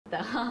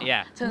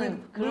Yeah.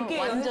 저는 그런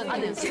완전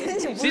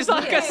She's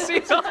like a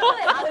seal.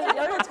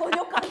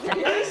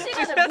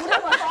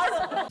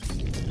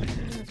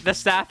 The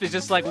staff is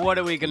just like, what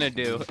are we gonna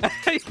do?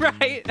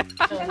 Right?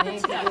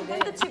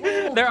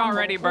 They're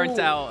already burnt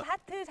out.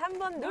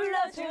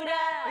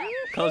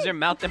 Close your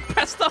mouth and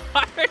press the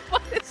heart.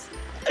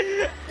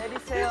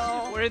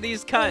 What are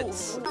these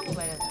cuts?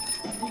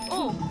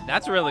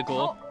 That's really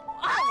cool.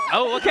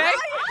 Oh, okay.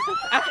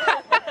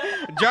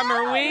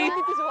 Drummer wee.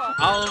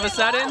 All of a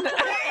sudden.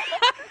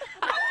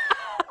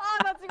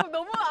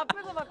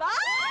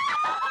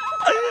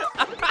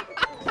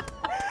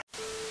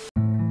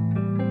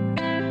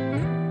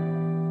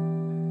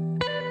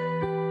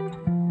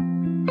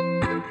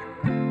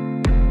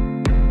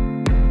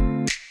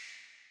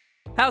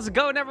 How's it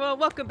going, everyone?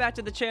 Welcome back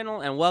to the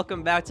channel and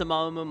welcome back to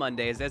MAMAMOO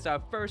Mondays. It's our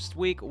first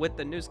week with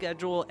the new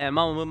schedule and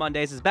MAMAMOO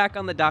Mondays is back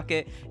on the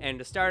docket. And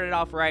to start it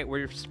off right,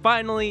 we're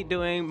finally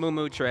doing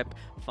Moomoo Trip.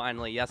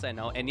 Finally, yes, I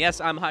know. And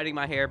yes, I'm hiding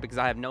my hair because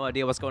I have no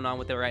idea what's going on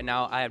with it right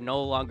now. I have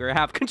no longer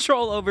have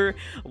control over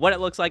what it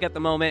looks like at the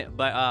moment,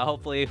 but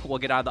hopefully we'll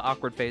get out of the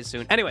awkward phase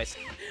soon. Anyways,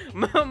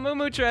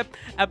 Moomoo Trip,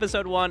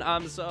 episode 1.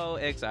 I'm so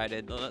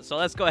excited. So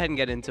let's go ahead and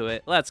get into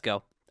it. Let's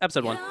go.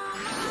 Episode 1.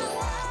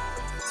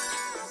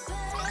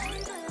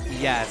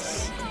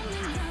 Yes.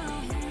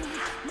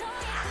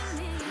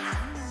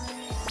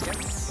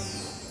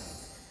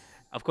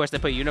 Of course, they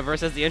put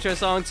Universe as the intro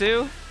song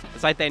too.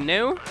 It's like they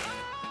knew.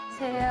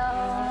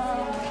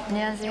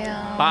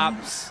 안녕하세요.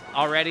 Bops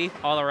already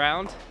all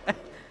around.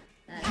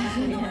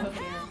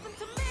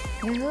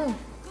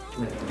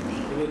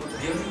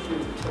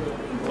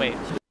 Wait.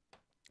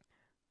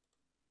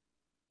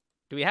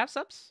 Do we have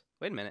subs?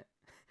 Wait a minute.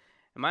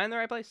 Am I in the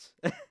right place?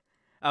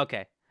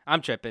 Okay.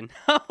 I'm tripping.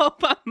 Oh,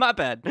 my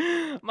bad.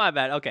 My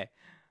bad. Okay.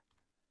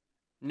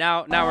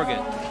 Now we're good.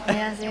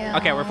 안녕하세요.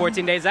 Okay, we're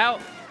 14 days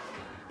out.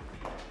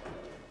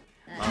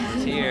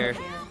 Mama's here.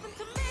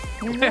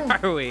 Where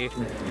are we?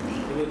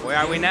 Where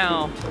are we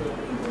now?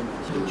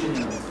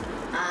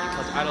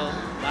 Idol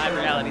live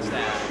reality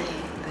staff.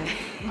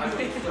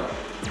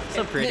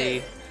 So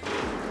pretty.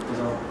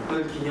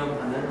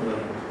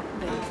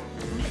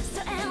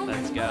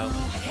 Let's go.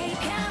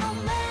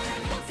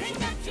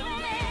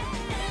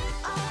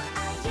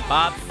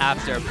 Bop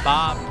after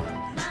bop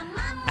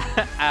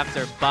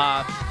after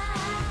bop.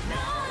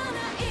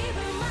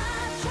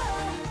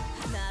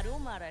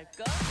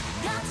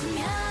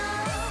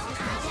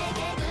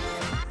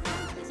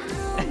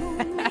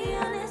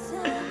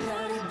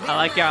 I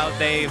like how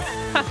they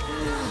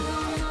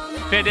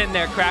fit in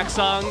their crack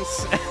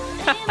songs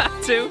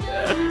too.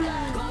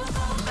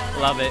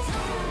 Love it.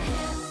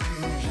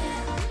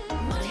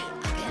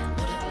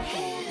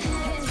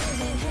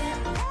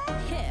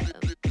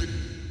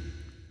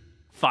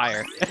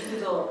 Fire.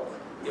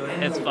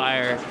 It's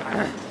fire.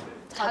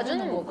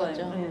 자주는 못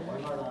가죠.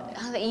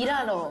 항상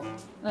일하러.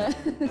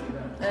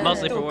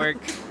 Mostly for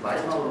work.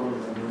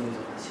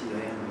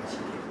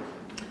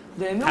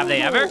 Have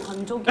they ever?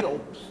 간 적이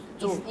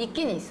없죠.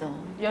 있긴 있어.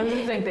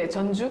 연습생 때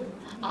전주?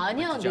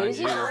 아니야,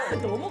 4시간.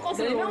 너무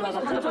거슬러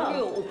올라가. 간 적이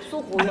없어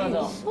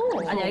보여.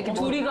 아니야, 이렇게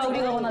둘이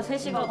가거나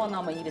셋이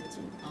가거나 막 이랬지.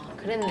 아,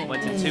 그랬네.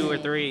 Went to 2 or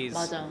 3s.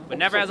 맞아. But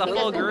never as a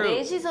full group.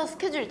 넷이서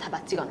스케줄이 다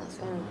맞지가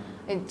않았어요.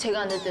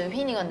 제가 안 될 때는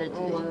휘니가 안 될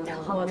때는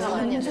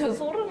전주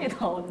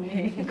소름이다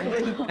언니.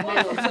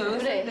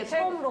 그래.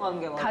 처음으로 간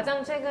게 맞아.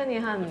 가장 최근이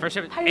한 First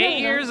trip 8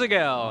 8 years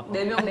ago.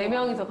 네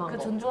명이서 간 거.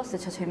 전주 왔을 때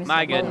진짜 재밌었어.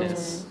 My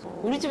goodness.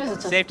 우리 집에서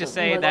잤어. Safe to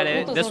say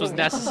that this was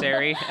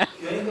necessary.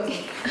 여행 가서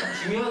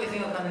중요하게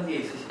생각하는 게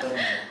있으시다면?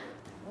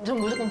 전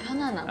무조건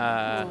편안함.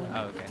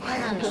 Okay.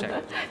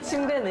 편안함.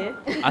 침대네.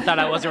 I thought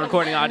I wasn't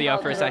recording audio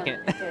for a second.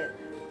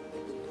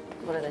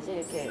 뭐라 해야 되지?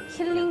 이렇게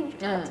힐링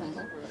같은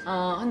거?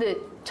 근데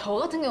저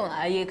같은 경우는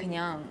아예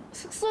그냥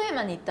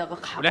숙소에만 있다가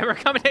가고 Whatever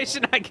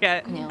accommodation I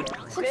get. 그냥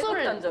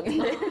숙소를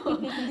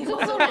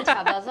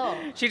잡아서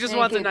She just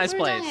wants a nice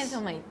place.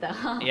 풀장에서만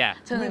있다가 Yeah.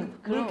 저는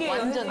그런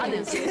완전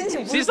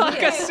She's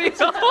like a seal.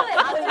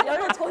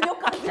 여름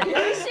저녁까지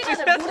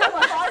 10시간을 물에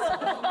가서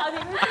아니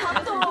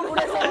밥도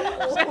물에서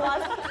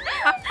와서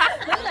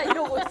맨날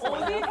이러고 있어.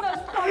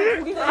 어디가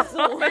고기가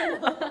있어.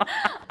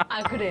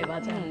 아 그래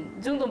맞아.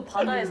 이 정도는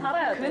바다에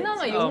살아야 돼.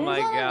 그나마 Oh my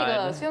용선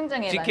언니가 God.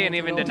 수영장에 She 많이 can't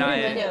even 들어오고 deny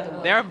it.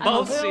 They're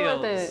both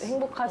수영할 때 seals.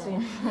 행복하지.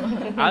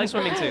 I like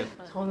swimming too.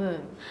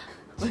 저는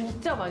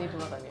진짜 많이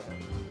돌아다녀요.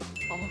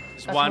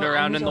 Just wander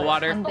around in the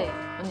water. 안돼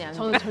언니 안돼.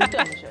 저는 절대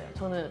안 쉬어요.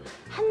 저는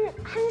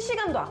한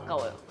시간도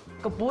아까워요.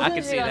 그러니까 I 모든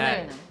can see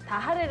시간을 다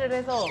할애를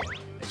해서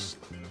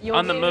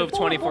On the move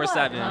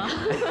 24/7.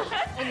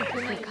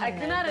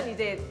 그날은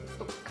이제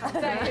또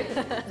각자의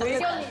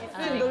의견이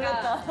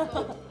있으니까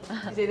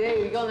이제 내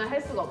의견을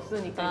할 수가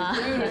없으니까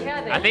조율을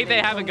해야 돼. I think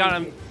they haven't gone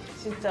on.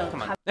 진짜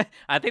Come on.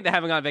 I think they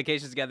haven't gone on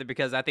vacations together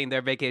because I think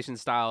their vacation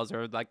styles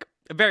are like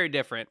very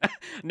different.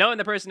 Knowing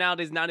the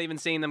personalities, not even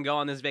seeing them go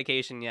on this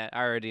vacation yet,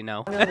 I already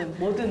know.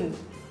 뭐든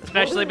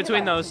Especially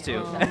between those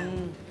two.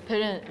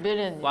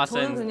 별은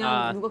Watson, 저는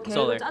그냥 누가 계획을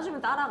Solar.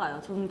 짜주면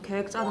따라가요. 저는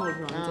계획 짜는 걸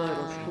별로 안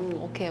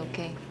좋아해가지고.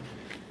 오케이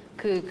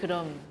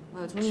그럼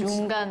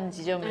중간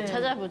지점을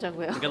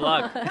찾아보자고요. Good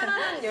luck.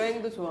 편안한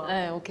여행도 좋아.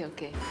 네, 오케이.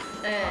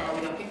 네.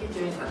 그냥 패키지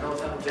여행 갔다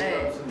오자면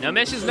네. 무슨 No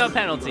missions, no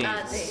penalties.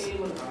 아, 네.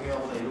 일본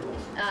강요하거나 이런 거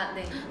없어. 아,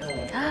 네.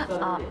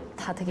 아,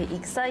 다 되게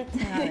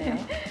익사이팅하네요.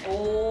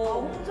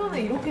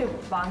 홍천에 이렇게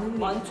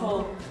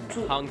많죠.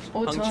 저는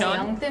Hongcheon,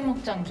 양떼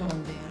목장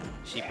좋은데요.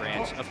 Sheep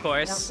Ranch, of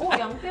course.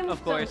 양떼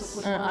Of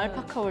course. 응,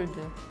 알파카 월드.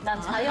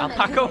 난 자연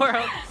Alpaca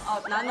World.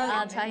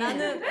 나는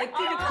자연.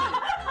 액티비티.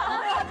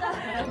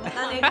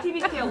 난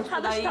액티비티 하고 싶어.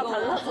 나 이거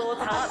달라서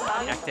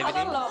다 Activity.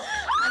 달라.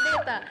 안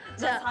되겠다.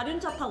 자,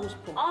 4륜차 타고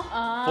싶어.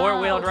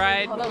 Four-wheeled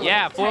ride.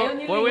 Yeah,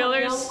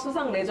 four-wheelers.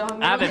 수상 레저 한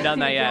명, I haven't done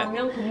that yet. 한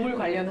명, 동물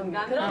관련 한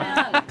명.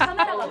 그러면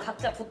카메라가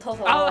각자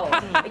붙어서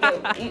이게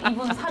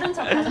이분 4륜차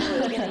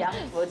타시고 여기는 양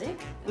뭐지?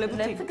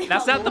 레프팅.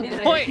 That's not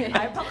the point.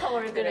 알파카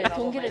월드를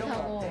동기를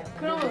타고.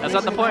 That's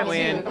not the point,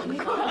 Wayne.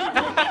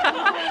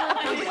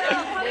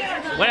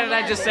 What did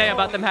I just say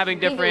about them having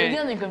different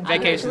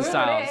vacation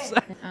styles?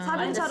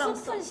 4륜차랑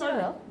숲은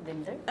싫어요?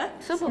 님들?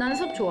 숲? 난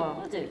숲 좋아.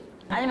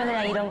 아니면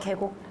그냥 이런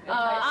계곡.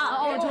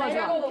 좋아.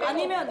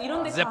 아니면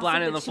이런 데 Zip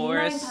line in the 갔을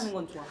때 짚라인 forest. 타는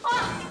건 좋아.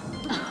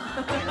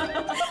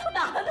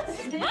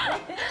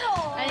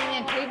 아니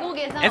그냥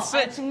계곡에서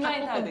It's-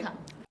 짚라인 타야 돼.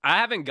 I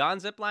haven't gone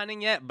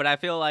ziplining yet, but I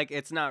feel like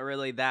it's not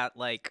really that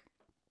like.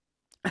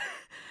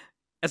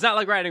 It's not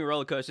like riding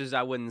roller coasters.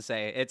 I wouldn't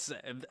say it's.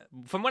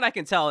 From what I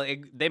can tell,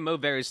 they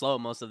move very slow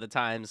most of the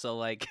time. So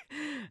like,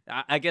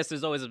 I guess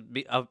there's always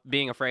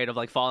being afraid of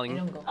like falling,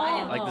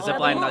 like the zip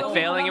line, like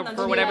failing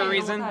for whatever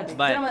reason.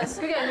 But I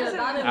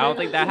don't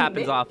think that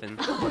happens often.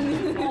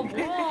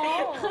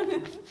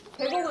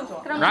 계곡은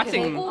좋아.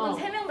 Rafting, 계곡은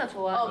 3명 다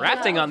좋아.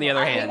 rafting on the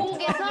other hand.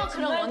 계곡에서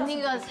그럼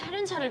언니가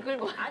 4륜차를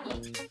끌고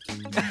아니.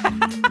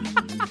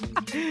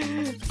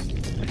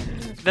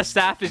 The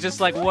staff is just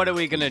like, what are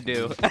we gonna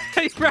do?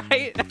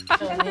 Right?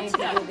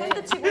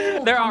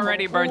 They're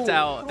already burnt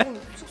out.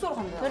 숙소로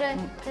간다. 그래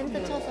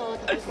텐트 쳐서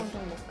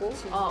닭볶음탕 먹고.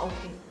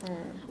 오케이.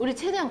 우리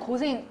최대한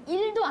고생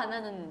 1도 안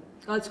하는.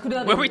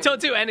 그래야 Where we don't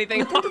do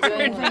anything hard.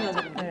 그래.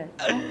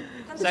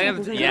 So I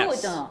have-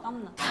 yes.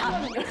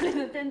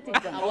 열리는 텐트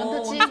있잖아.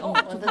 원터치.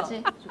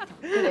 원터치.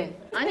 그래.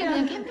 아니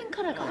그냥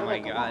캠핑카를 Oh my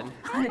가져갈까 봐. god.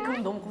 아니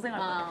그럼 너무 고생할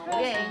거야.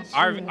 오케이.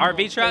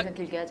 RV truck?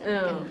 길게 하자.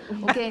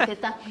 오케이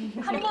됐다.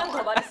 한 번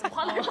더 말했으면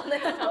화낼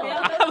뻔했어.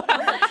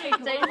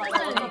 자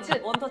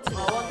 1번은 원터치.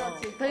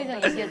 더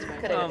이상 얘기하지 마.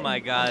 그래. Oh my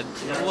god.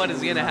 What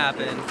is gonna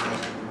happen?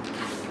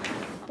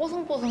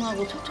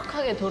 뽀송뽀송하고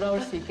촉촉하게 돌아올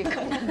수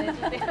있게끔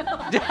해주세요.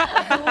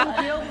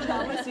 기억으로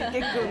남을 수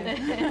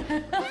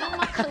있게끔.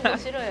 쌍막한 거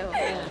싫어요.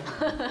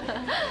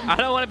 I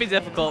don't want to be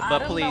difficult,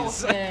 but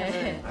please.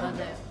 네,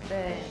 맞아요.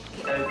 네.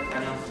 잘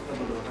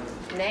다녀보도록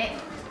하겠습니다. 네.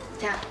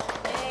 자,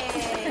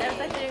 잘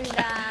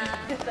부탁드립니다.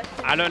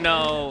 I don't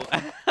know.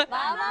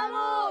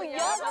 마마무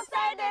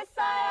 6살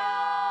됐어요.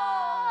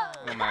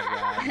 Oh my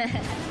god.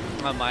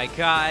 Oh my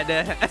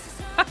god.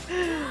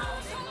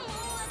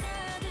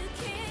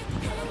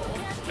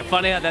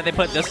 Funny how that they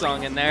put this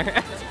song in there.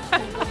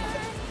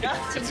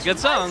 It's a good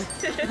song.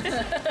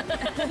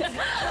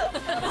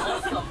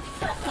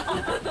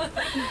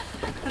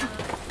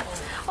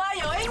 와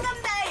여행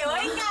간다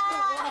여행 가.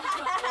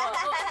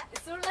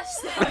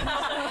 솔라시대.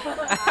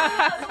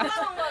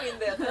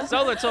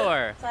 Solar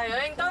tour. 자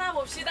여행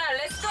떠나봅시다.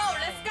 렛츠고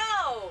렛츠고.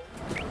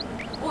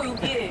 오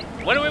여기.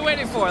 What are we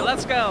waiting for?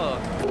 Let's go.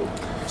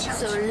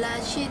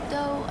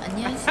 솔라시도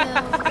안녕하세요.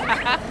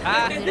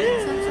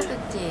 오늘은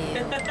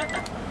선수덕지예요.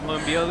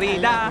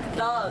 Mumbiolida.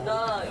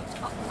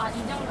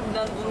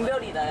 난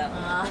문별이다야.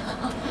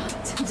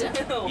 진짜?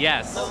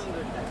 Yes.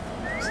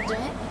 진짜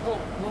해?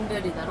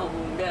 문별이다로.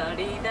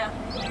 문별이다.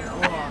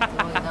 우와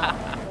대박이다.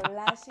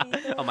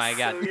 Oh my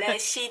god.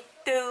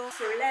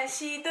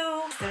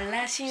 솔라시도.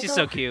 She's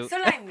so cute.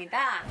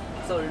 솔라입니다.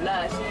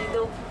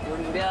 솔라시도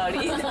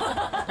문별이다.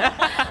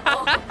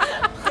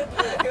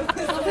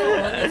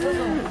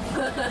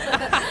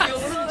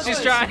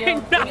 She's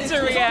trying not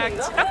to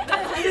react.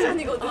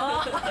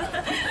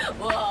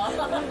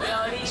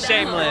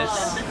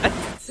 Shameless.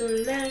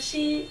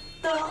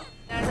 솔라시도.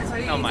 그래서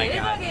저희 Oh my 이제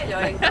God. 1박 2일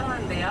여행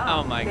떠나는데요.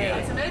 Oh my 네,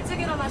 God. 아침 일찍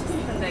일어나셨을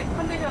텐데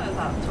컨디션은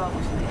다 좋아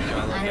보시네요.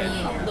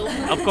 아니 너무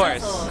Of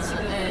course.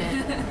 지금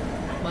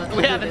맞아.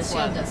 We haven't 몇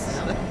시간 slept.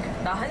 잤어요?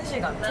 나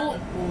 1시간.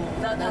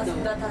 나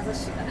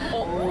 5시간.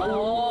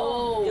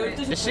 오.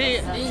 12시. Is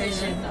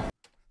she?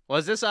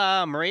 Was this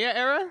Maria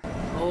era?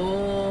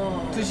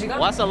 오. 2시간?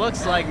 Wassa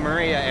looks like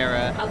Maria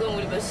era. 아 그럼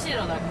우리 몇 시에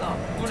일어날까?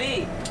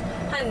 우리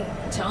한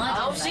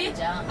정하지 9시?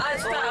 말자. 아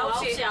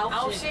진짜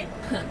 9시?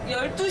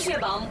 12시에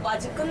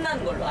마음까지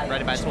끝난 걸로 알고.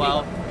 Ready by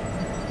 12.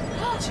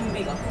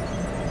 준비가.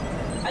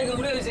 아니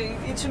우리가 이제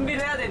이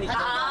준비를 해야 되니까.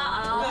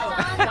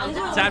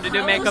 Time to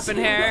do makeup and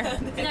hair.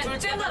 그냥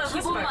둘째 사람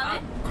기본만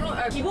해?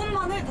 그럼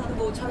기본만 해. 다들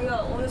뭐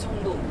자기가 어느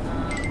정도.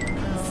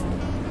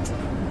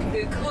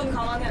 근데 그건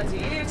감안해야지.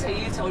 1일차,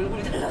 2일차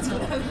얼굴이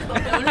달라지는 거.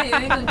 원래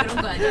여행은 그런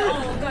거 아니야?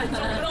 그러니까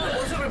좀 그런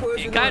모습을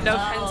보여주는 Kind of.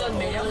 반전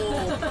매력.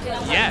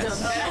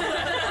 Yes.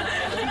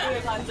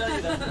 얼굴의 반전이.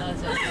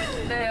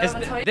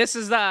 This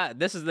is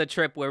the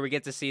trip where we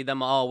get to see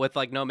them all with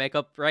like no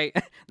makeup, right?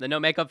 The no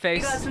makeup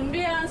face. 제가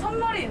준비한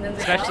선물이 있는데요.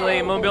 Especially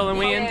Moonbill and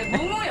Ween. 네,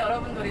 무무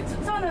여러분들이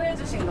추천을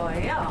해주신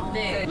거예요.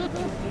 네.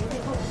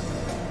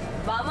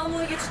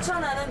 마마무에게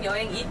추천하는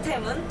여행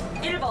이템은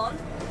 1번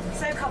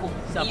셀카봉,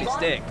 Selfie 2번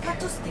stick.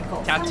 타투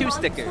스티커, Tattoo 3번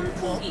sticker.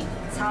 손풍기,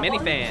 4번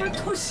Minifan.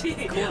 풀토시,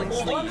 Cooling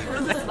 5번 sleeve.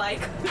 블루투스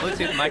마이크.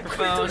 Bluetooth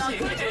microphone.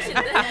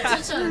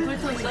 추천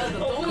불토시.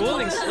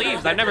 Cooling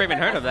sleeves. I've never even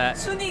heard of that.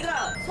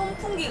 순이가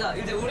손풍기가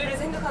이제 우리를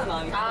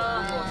생각하는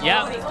마음이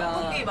Yeah. 그러니까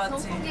손풍기 맞지?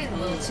 성풍기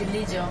뭐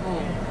진리죠.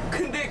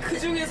 근데 그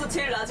중에서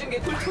제일 낮은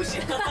게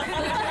풀토시야.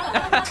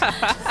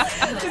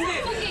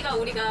 근데 성풍기가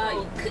우리가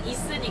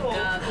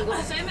있으니까 그거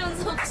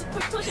쐬면서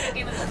풀토시를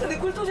끼는 거죠. 근데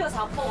쿨토시가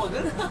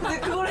 4%거든? 근데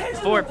그걸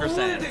해주는 4%.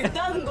 부모들도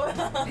있다는 거야.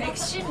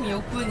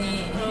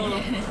 116분이.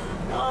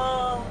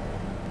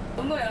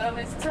 너무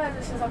여러분이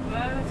추천해주신 선물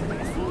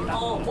드리겠습니다.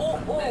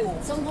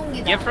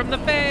 선풍기다. Get from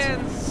the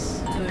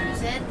fans. 둘,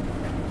 셋.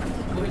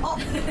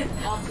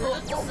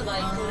 블루투스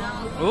마이크랑.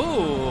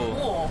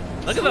 Ooh.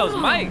 Look at those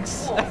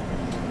mics.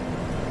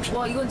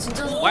 와 이건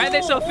진짜. Why are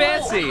they so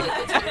fancy?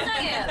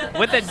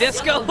 With the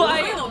disco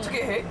light? 이건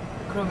어떻게 해?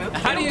 그러면?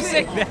 How do you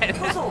sing that?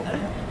 켜서.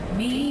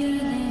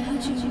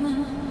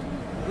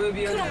 왜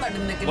미안해? 그런 말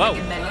듣는 Whoa.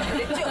 느낌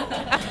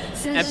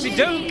MC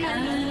Duke.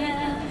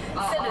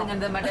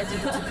 세는데 말하지.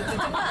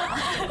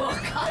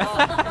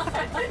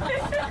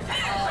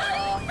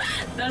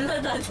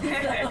 날라다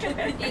진짜.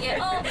 이게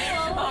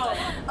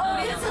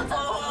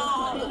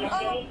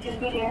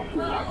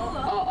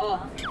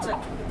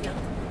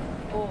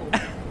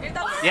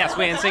일단 Yes,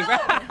 we in sync.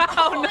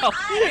 Oh no.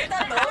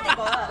 일단 넣어줄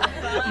거야.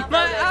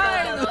 My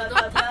eyes.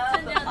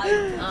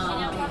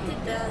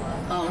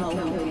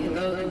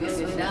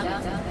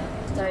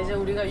 자 이제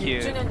우리가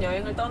Cute. 6주년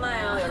여행을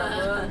떠나요,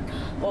 여러분.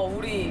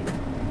 우리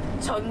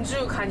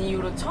전주 간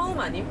이후로 처음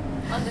아님?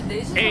 아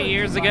근데 4시 8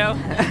 years ago.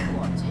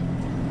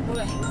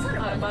 뭐야 행사를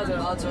맞아.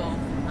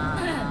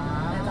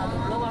 나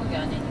놀러 간 게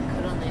아니니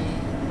그러네.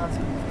 맞아.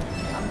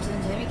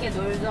 아무튼 재밌게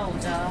놀다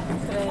오자.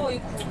 그래.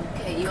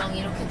 오케이 이왕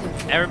이렇게 되고.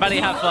 Everybody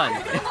have fun.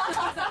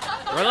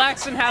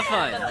 Relax and have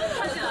fun.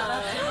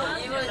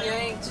 이번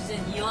여행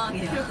주제는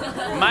이왕이야.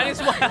 Might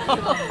as well.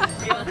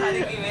 이왕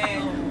가는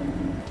김에.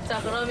 자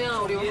그러면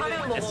우리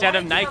화면 보고 Instead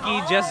of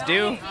Nike, just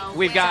do.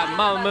 We've got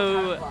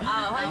MAMAMOO.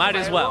 Might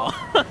as well.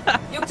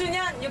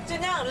 6주년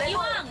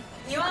레고.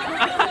 이왕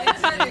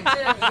 6주년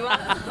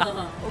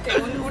이왕. 오케이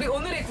우리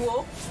오늘의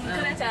구호.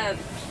 그래 자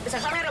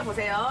카메라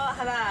보세요.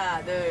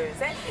 하나 둘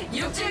셋.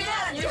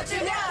 6주년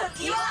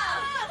이왕.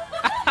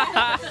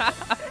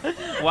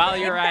 While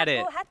you're at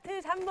it,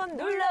 하트 3번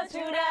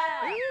눌러주라.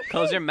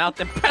 close your mouth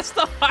and press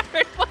the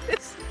heart. What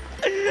is?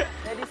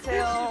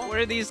 내리세요. What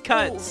are these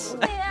cuts?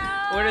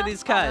 What are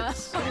these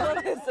cuts?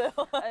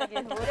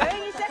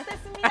 여행이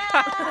시작됐습니다.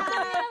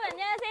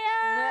 안녕하세요.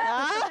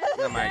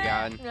 Oh my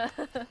god.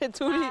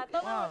 둘이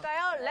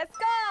떠나볼까요? Let's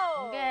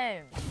go.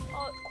 오케이.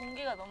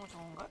 공기가 너무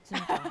좋은걸?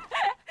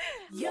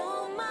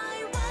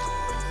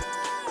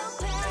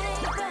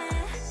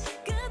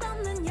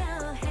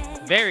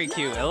 Very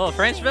cute. A little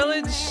French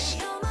village.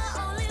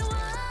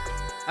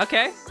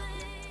 Okay.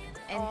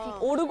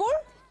 오르골?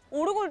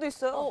 오르골도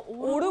있어요.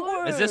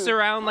 오르골. Is this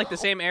around like the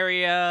same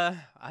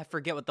area? I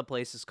forget what the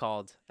place is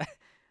called.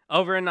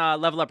 Over in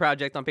Level Up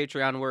Project on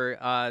Patreon, where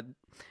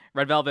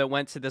Red Velvet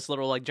went to this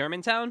little like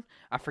German town.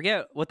 I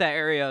forget what that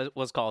area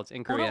was called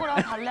in Korea.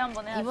 오르골하고 달래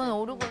한번 해야지. 이번에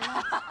오르골.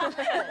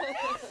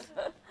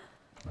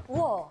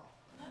 우와.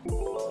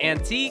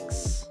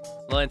 Antiques.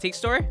 Little antique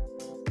store.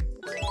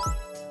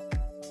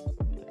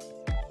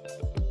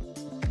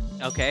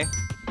 Okay.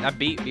 That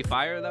beat be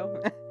fire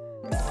though.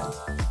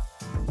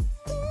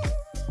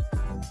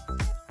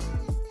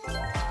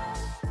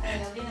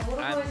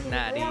 I'm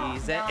not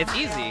easy. It's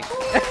easy.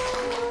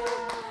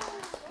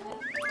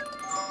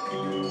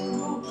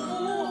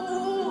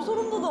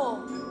 소름 돋아.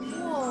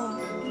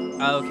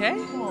 Okay.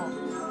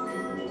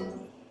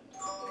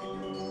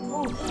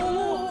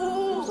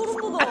 소름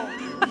돋아.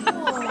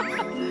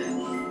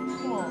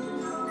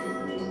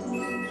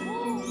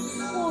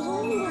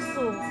 소름 돋았어.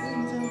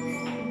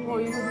 와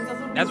이거 진짜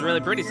소름. That's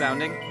really pretty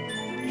sounding.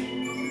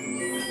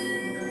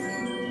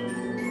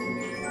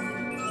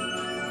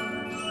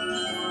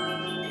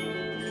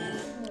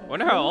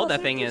 Wonder how old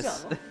that thing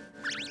is.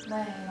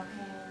 네, 이렇게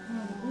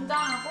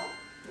웅장하고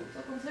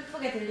조금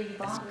슬프게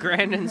들리기도 하고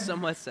Grand and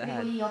somewhat 그리고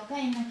sad. 이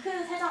옆에 있는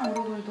큰 세장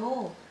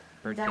오르골도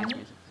굉장히 Birthday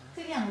music.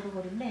 특이한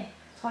오르골인데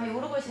저희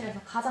오르골실에서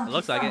가장 It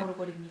looks 비싼 like it.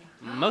 오르골입니다.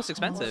 Most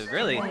expensive,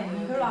 really.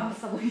 네, 별로 안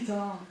비싸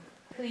보이죠?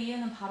 그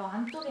이유는 바로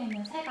안쪽에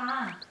있는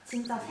새가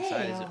진짜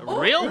새예요.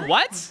 Real?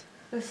 What?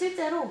 그리고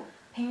실제로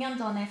 100년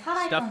전에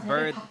살아있던 Stuffed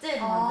새를 bird.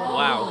 박제해서 만든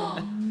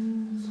Wow.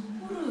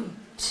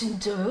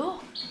 진짜요?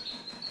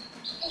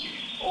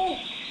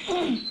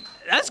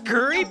 That's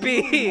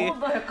creepy.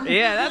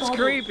 Yeah, that's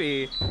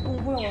creepy.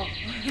 뭐야?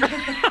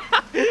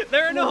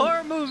 They're in a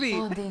horror movie.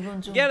 근데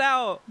이건 좀 Get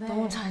out.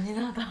 너무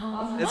잔인하다.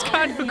 It's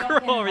kind of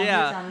cruel,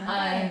 yeah.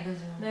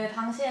 그죠. 네,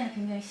 당시에는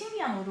굉장히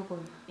신기한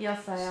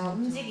오르골이었어요.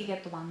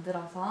 움직이게 또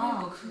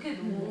만들어서. 그게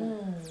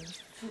너무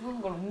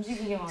죽은 걸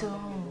움직이게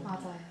만드는.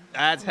 맞아요.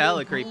 That's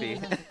hella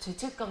creepy.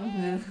 죄책감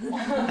있는.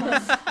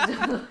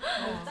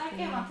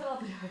 짧게만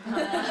틀어드려요.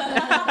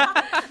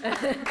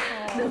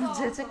 너무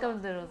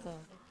죄책감 들어서.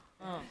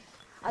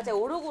 아, 제가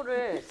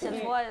오르골을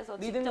진짜 좋아해서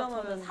직접 리듬감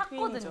저는 하면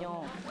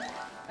샀거든요.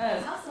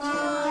 네,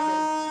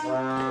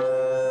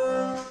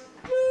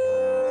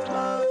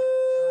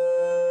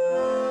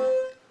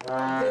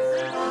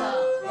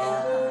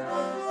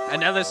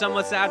 Another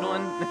somewhat sad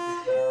one.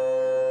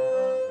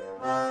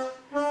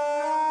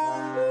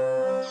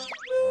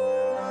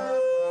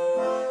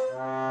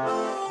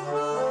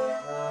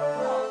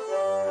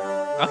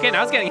 Okay,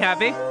 now it's getting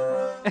happy.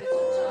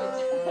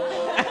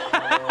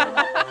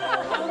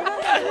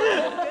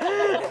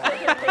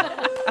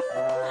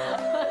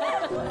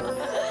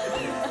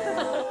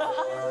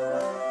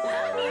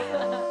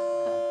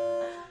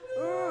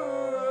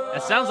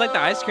 It sounds like the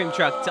ice cream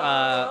truck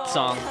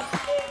song.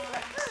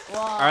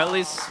 Or at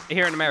least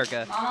here in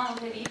America. 마마무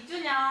데뷔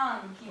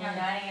 2주년 기념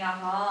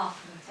여행이라서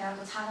제가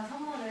또 작은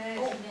선물을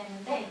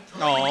준비했는데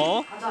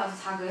Oh. 아주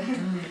작은.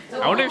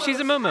 I wonder if she's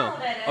a Moomoo.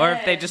 Or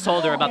if they just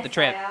told her about the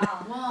trip.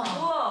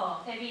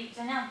 우와. 데뷔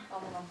 2주년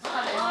너무너무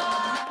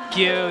축하드립니다.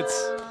 Cute.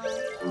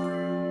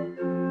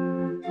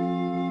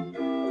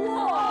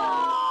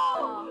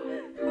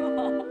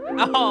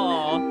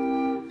 Oh.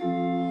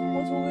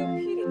 저게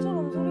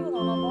피리처럼 소리가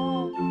나나 봐.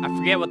 I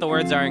forget what the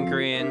words are in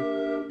Korean.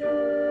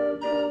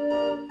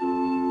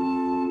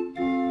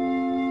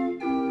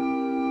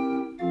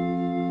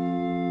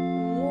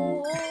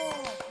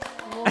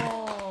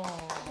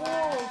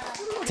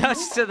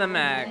 Touch to the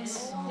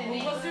max.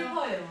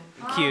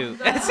 Cute.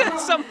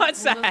 It's somewhat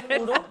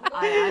sad.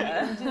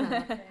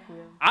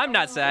 I'm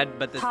not sad,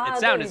 but it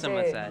sounded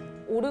somewhat sad.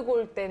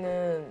 오르골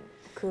때는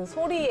그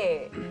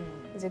소리에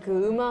이제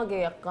그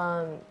음악에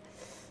약간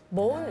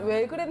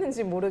왜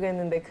그랬는지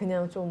모르겠는데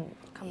그냥 좀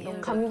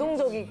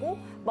감동적이고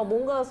막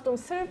뭔가 좀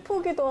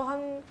슬프기도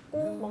하고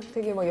막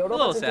되게 막 여러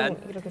가지 좀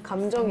이렇게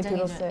감정이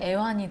들었어요.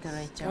 애환이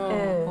들어있죠.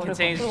 네.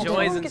 Contains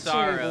joys and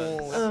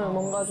sorrows. 응,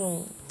 뭔가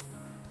좀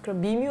그런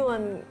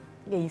미묘한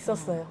게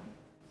있었어요.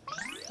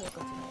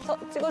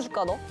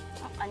 찍어줄까 너?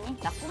 아니,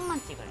 나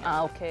꿈만 찍을래.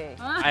 아 오케이.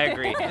 I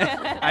agree.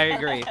 I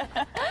agree.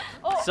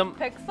 Some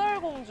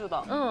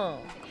백설공주다. 응.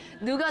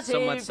 누가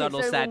제일 Somewhat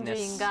subtle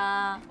sadness.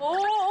 백설공주인가?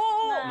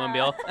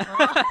 Moonbill.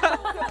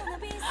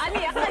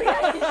 아니 약간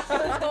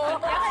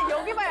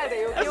여기 봐야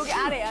돼. 여기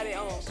아래.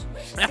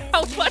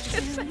 What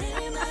is that?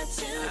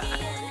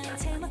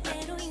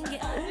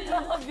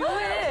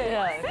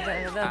 묘해.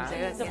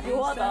 진짜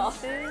묘하다.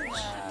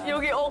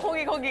 여기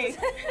거기.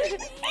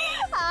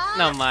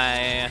 No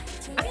my.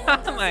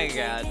 Oh my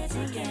god.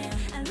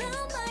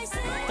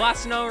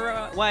 Plus no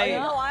way.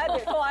 더 와야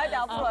돼.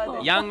 앞으로 와야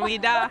돼. Young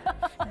Lida.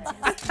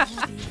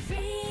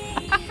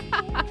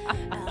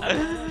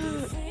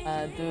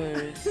 하나,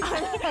 둘,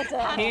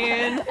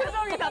 In.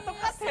 표정이 다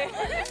똑같아.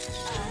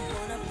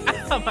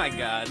 Oh my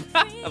god.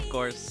 Of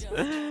course.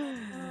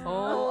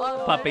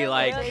 Puppy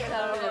like.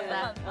 잘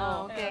어울렸다.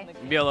 오케이.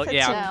 Bill,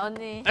 yeah. 자,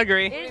 언니.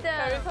 Agree.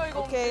 1등.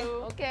 오케이.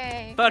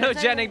 오케이.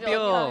 Photogenic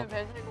Bill.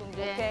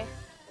 별설공주. 오케이.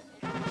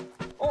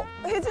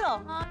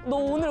 혜진아, 너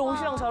오늘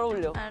옷이랑 잘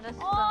어울려.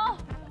 알았어.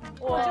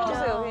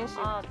 찍어주세요, 혜진 씨.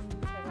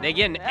 They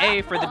get an A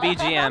for the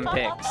BGM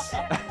picks.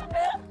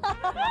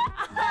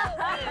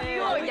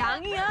 이거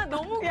양이야?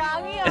 너무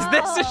양이야. Is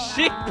this a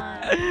sheep?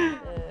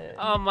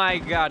 Oh my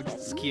god,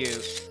 it's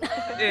cute.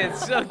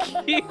 It's so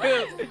cute.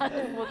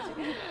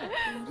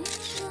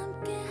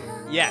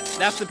 Yes,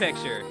 that's the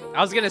picture.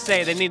 I was gonna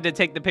say they need to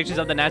take the pictures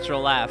of the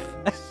natural laugh.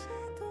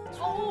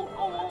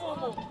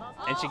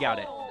 And she got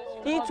it.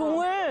 이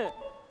종을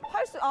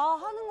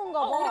하는 건가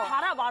봐. 우리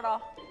달아 말아.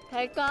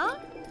 갈까?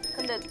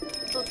 근데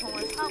또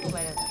종을 사고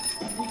말이야.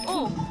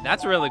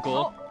 That's really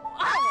cool.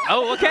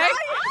 Oh, okay.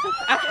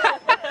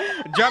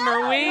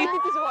 Drummer Wee.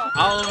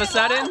 All of a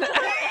sudden.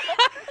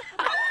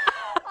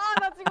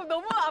 나 지금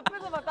너무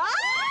앞에서 봤다.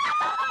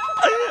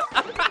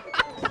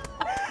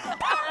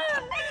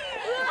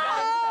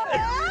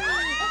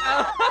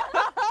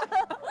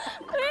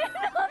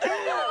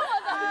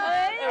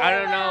 I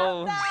don't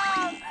know.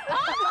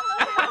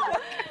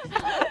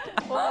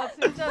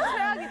 진짜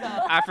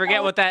최악이다. I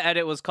forget what that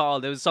edit was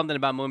called. It was something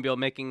about Moonbill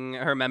making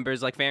her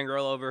members like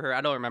fangirl over her.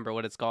 I don't remember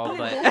what it's called,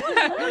 but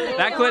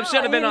that clip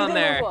should have been on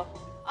there.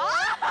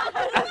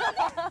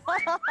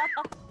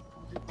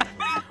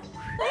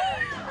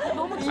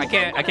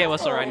 I can't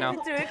whistle right now.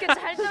 왜 이렇게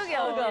찰떡이야,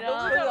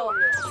 언니랑.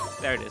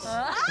 There it is.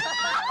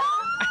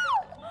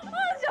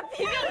 진짜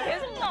비명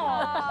계속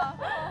나와.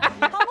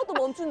 한 번도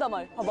멈춘다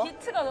말. 봐봐.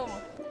 비트가 너무.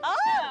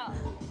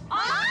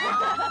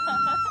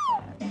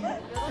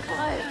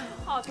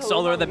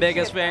 Solar the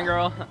biggest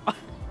fangirl.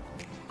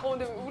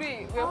 근데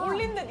우리 왜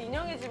홀린 듯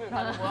인형의 집을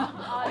가는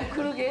거야?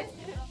 그러게.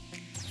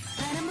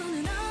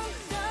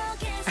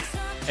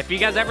 If you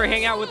guys ever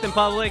hang out in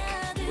public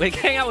Like,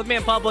 hang out with me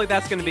in public,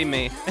 that's gonna be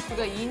me.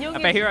 그러니까 인형의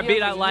If I hear a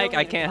beat I 주변에 like,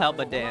 I 인형이 can't help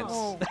but dance.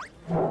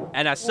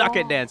 And I suck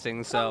at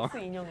dancing, so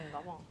프랑스 인형인가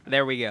봐.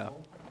 there we go.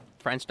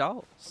 French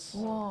dolls.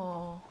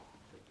 와.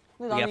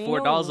 We got 4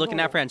 dolls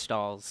looking at French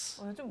dolls.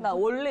 나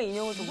원래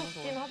인형을 좀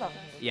무섭긴 하다.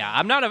 Yeah,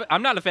 I'm not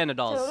a fan of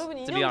dolls,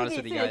 여러분 to be honest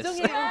with 인형들이 you 있을 guys.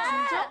 예정이에요,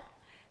 진짜?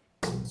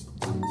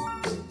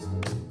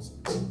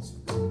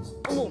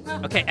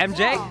 어머. Okay,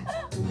 MJ.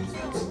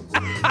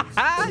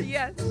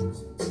 Yes.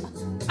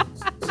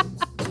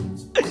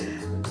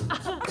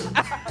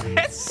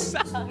 It's so...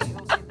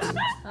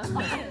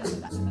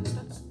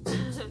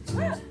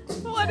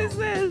 What is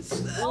this?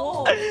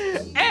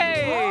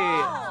 Hey!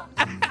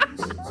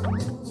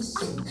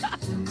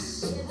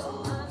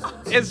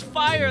 It's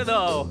fire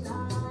though.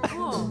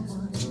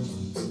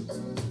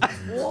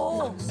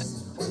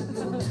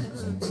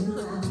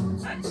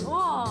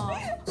 와.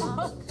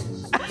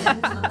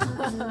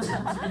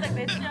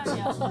 내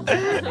취향이야.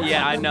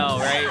 Yeah, I know,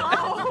 right?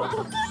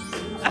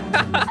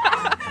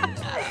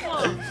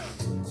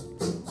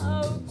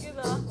 아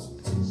웃기다.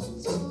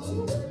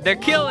 They're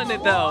killing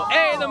it though.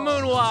 Hey, the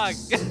moonwalk.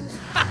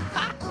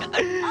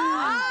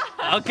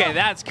 Okay,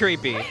 that's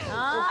creepy.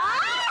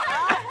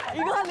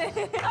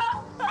 이거네.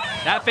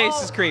 That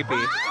face is creepy.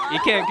 You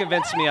can't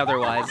convince me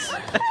otherwise.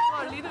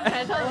 와 리듬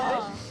잘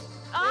타는데.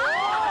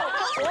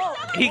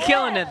 He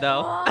killing it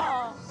though.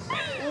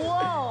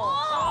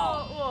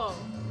 우와.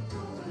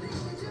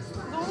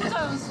 너무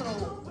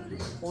자연스러워.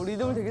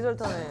 리듬을 되게 잘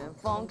타네.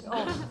 Funk.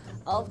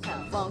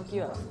 Uptown. Funk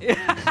you up.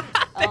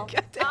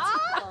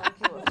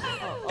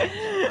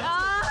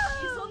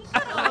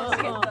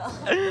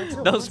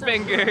 Those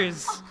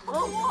fingers.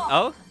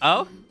 Oh,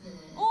 oh.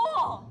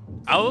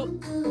 Oh.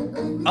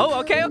 Oh,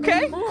 okay,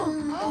 okay.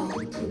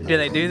 Do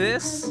they do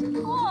this?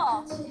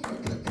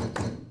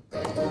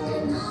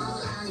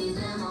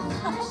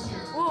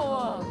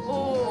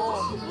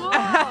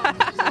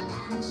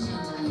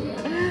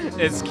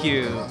 It's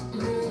cute.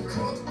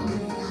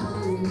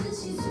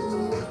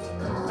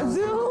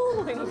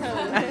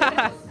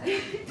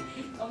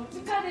 너무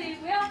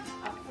축하드리고요.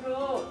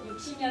 앞으로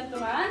 60년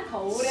동안 더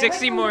오래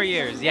 60 more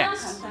years, 활동해주시면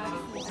yes.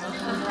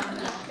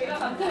 감사하겠습니다. 제가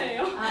감사해요.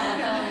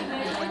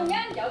 네,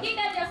 공연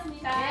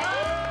여기까지였습니다.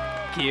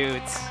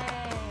 Cute.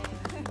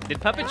 Did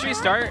puppetry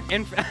start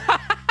in?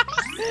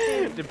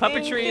 Did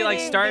puppetry like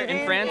start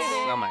in France?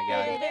 Oh my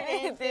god.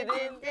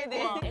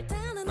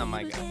 Oh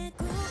my god.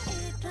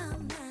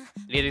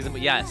 Ladies and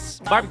yes,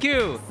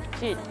 barbecue.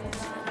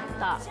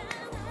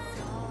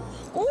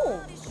 오.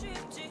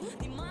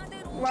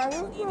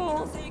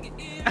 맛있어.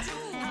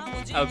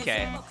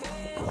 Okay.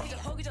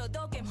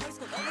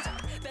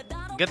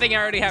 Good thing I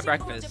already had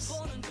breakfast.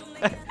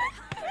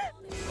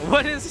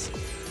 What is?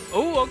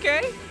 Oh,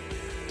 okay.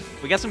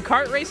 We got some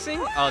kart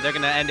racing. Oh, they're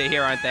gonna end it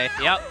here, aren't they?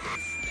 Yep.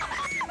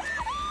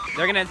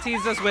 They're gonna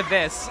tease us with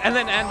this and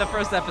then end the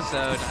first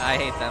episode. I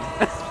hate them.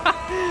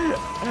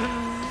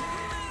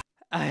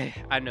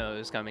 I know it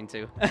was coming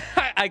too.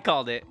 I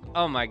called it.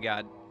 Oh my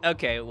god.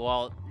 Okay,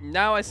 well,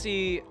 now I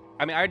see.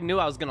 I mean, I already knew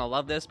I was gonna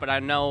love this, but I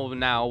know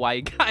now why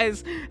you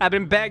guys have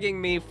been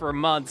begging me for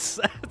months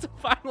to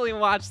finally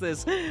watch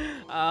this.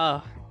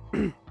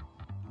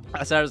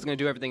 I said I was gonna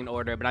do everything in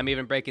order, but I'm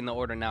even breaking the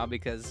order now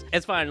because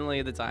it's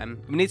finally the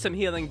time. We need some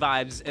healing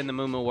vibes in the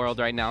Moomoo world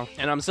right now,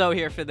 and I'm so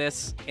here for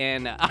this,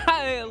 and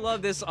I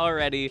love this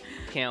already.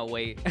 Can't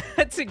wait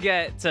to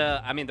get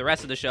to, I mean, the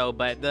rest of the show,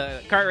 but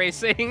the kart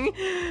racing,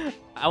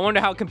 I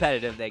wonder how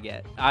competitive they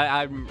get.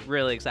 I'm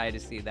really excited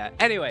to see that.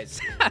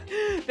 Anyways,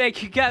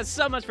 thank you guys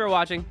so much for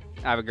watching.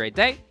 Have a great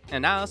day,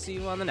 and I'll see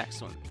you on the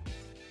next one.